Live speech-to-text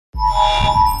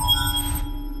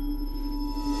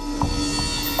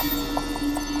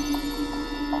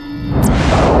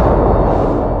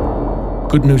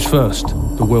Good news first,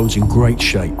 the world's in great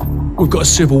shape. We've got a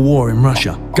civil war in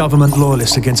Russia, government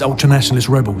loyalists against ultranationalist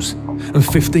rebels, and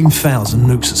 15,000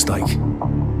 nukes at stake.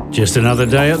 Just another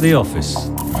day at the office.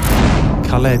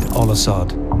 Khaled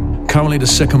al-Assad, currently the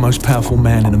second most powerful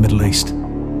man in the Middle East.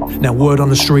 Now word on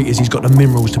the street is he's got the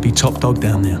minerals to be top dog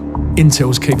down there.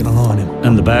 Intel's keeping an eye on him.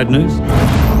 And the bad news?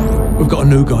 We've got a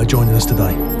new guy joining us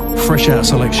today, fresh out of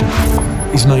selection.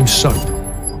 His name's Soap.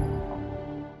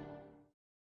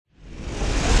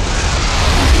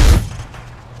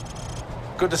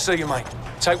 Good to see you, mate.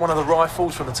 Take one of the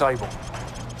rifles from the table.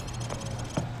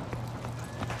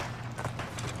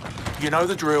 You know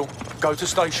the drill. Go to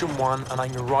Station 1 and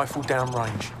aim your rifle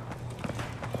downrange.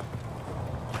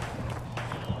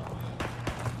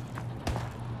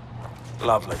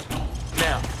 Lovely.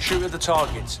 Now, shoot at the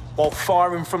targets while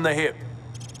firing from the hip.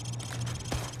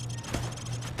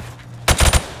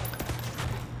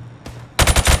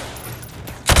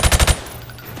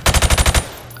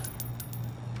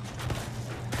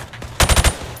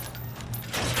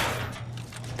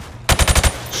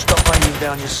 Stop aiming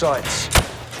down your sights.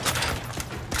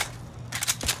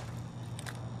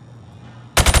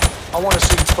 I want to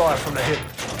see you fire from the hip.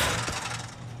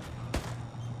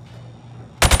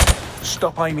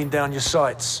 Stop aiming down your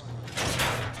sights.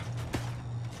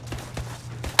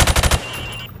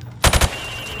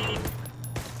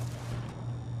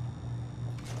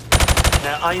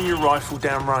 Now aim your rifle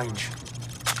downrange.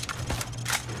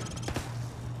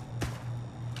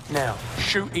 Now,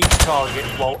 shoot each target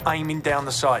while aiming down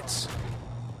the sights.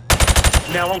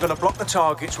 Now I'm going to block the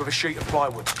targets with a sheet of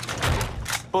plywood.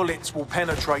 Bullets will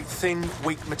penetrate thin,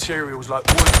 weak materials like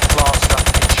wood, plaster,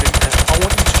 and sheet metal. I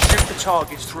want you to shoot the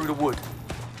targets through the wood.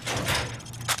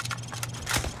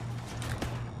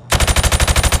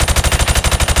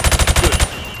 Good.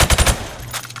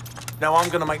 Now I'm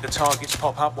going to make the targets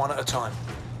pop up one at a time.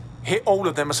 Hit all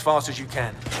of them as fast as you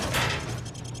can.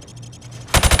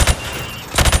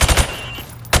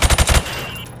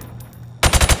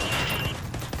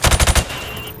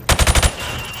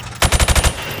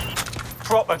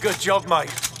 Proper good job, mate.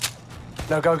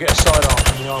 Now go get a sidearm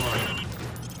from the armory.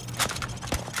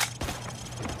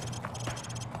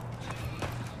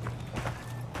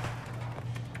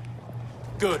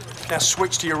 Good. Now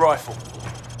switch to your rifle.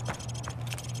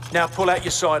 Now pull out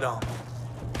your sidearm.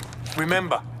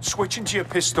 Remember, switching to your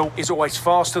pistol is always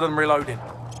faster than reloading.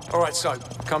 All right, so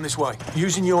come this way.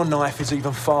 Using your knife is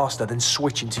even faster than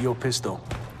switching to your pistol.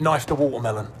 Knife the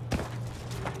watermelon.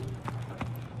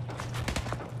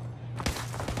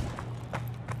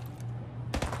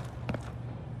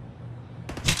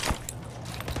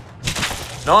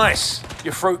 Nice!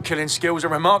 Your fruit-killing skills are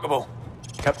remarkable.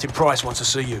 Captain Price wants to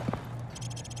see you.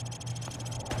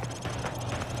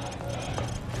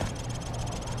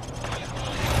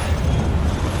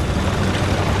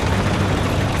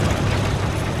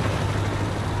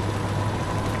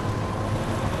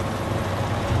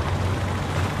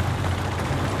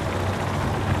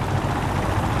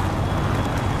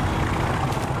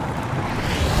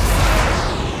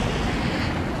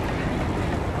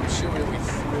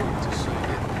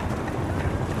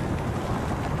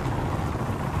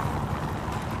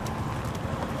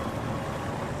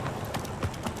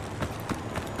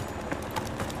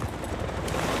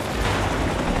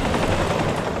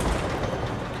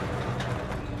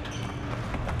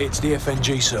 It's the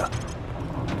FNG, sir.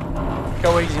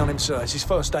 Go easy on him, sir. It's his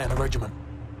first day in the regiment.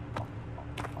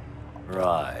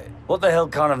 Right. What the hell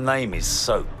kind of name is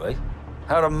Soap, eh?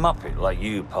 How'd a muppet like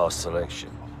you pass selection?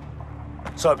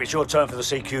 Soap, it's your turn for the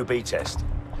CQB test.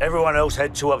 Everyone else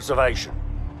head to observation.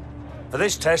 For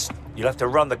this test, you'll have to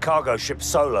run the cargo ship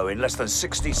solo in less than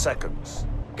 60 seconds.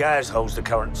 Gaz holds the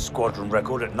current squadron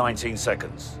record at 19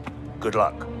 seconds. Good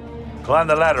luck. Climb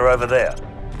the ladder over there.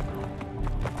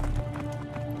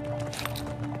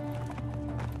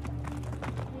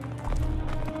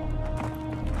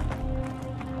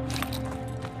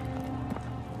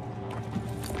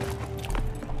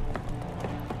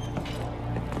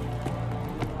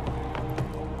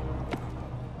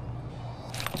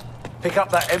 Pick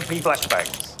up that MP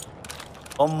flashbangs.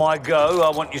 On my go, I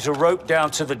want you to rope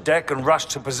down to the deck and rush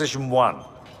to position 1.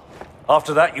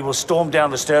 After that, you will storm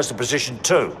down the stairs to position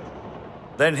 2.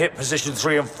 Then hit position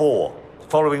 3 and 4,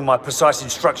 following my precise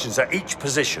instructions at each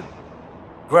position.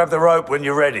 Grab the rope when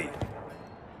you're ready.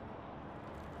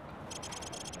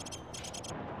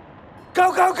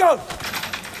 Go, go, go!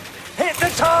 Hit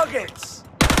the targets!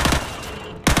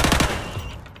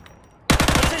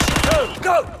 Position 2,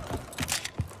 go!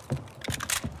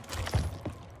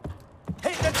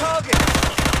 Hit the target!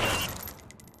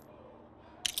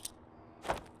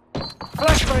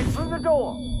 Flashbang through the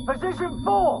door! Position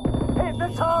 4! Hit the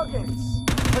targets!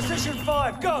 Position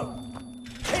 5, go!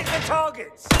 Hit the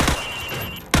targets!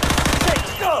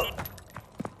 6, go!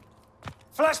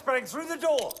 Flashbang through the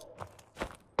door!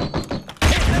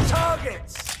 Hit the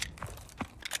targets!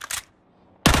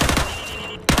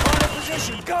 Final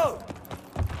position, go!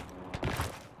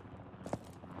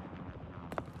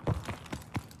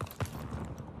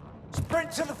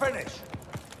 Sprint to the finish!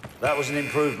 That was an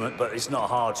improvement, but it's not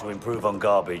hard to improve on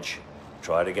garbage.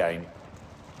 Try it again.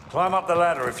 Climb up the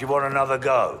ladder if you want another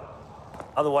go.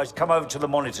 Otherwise, come over to the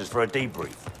monitors for a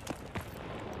debrief.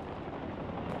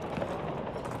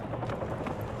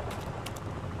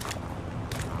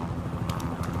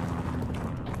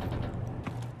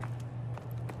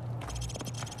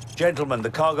 Gentlemen, the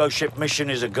cargo ship mission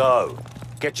is a go.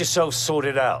 Get yourselves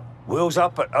sorted out. Wheels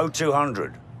up at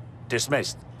 0200.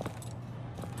 Dismissed.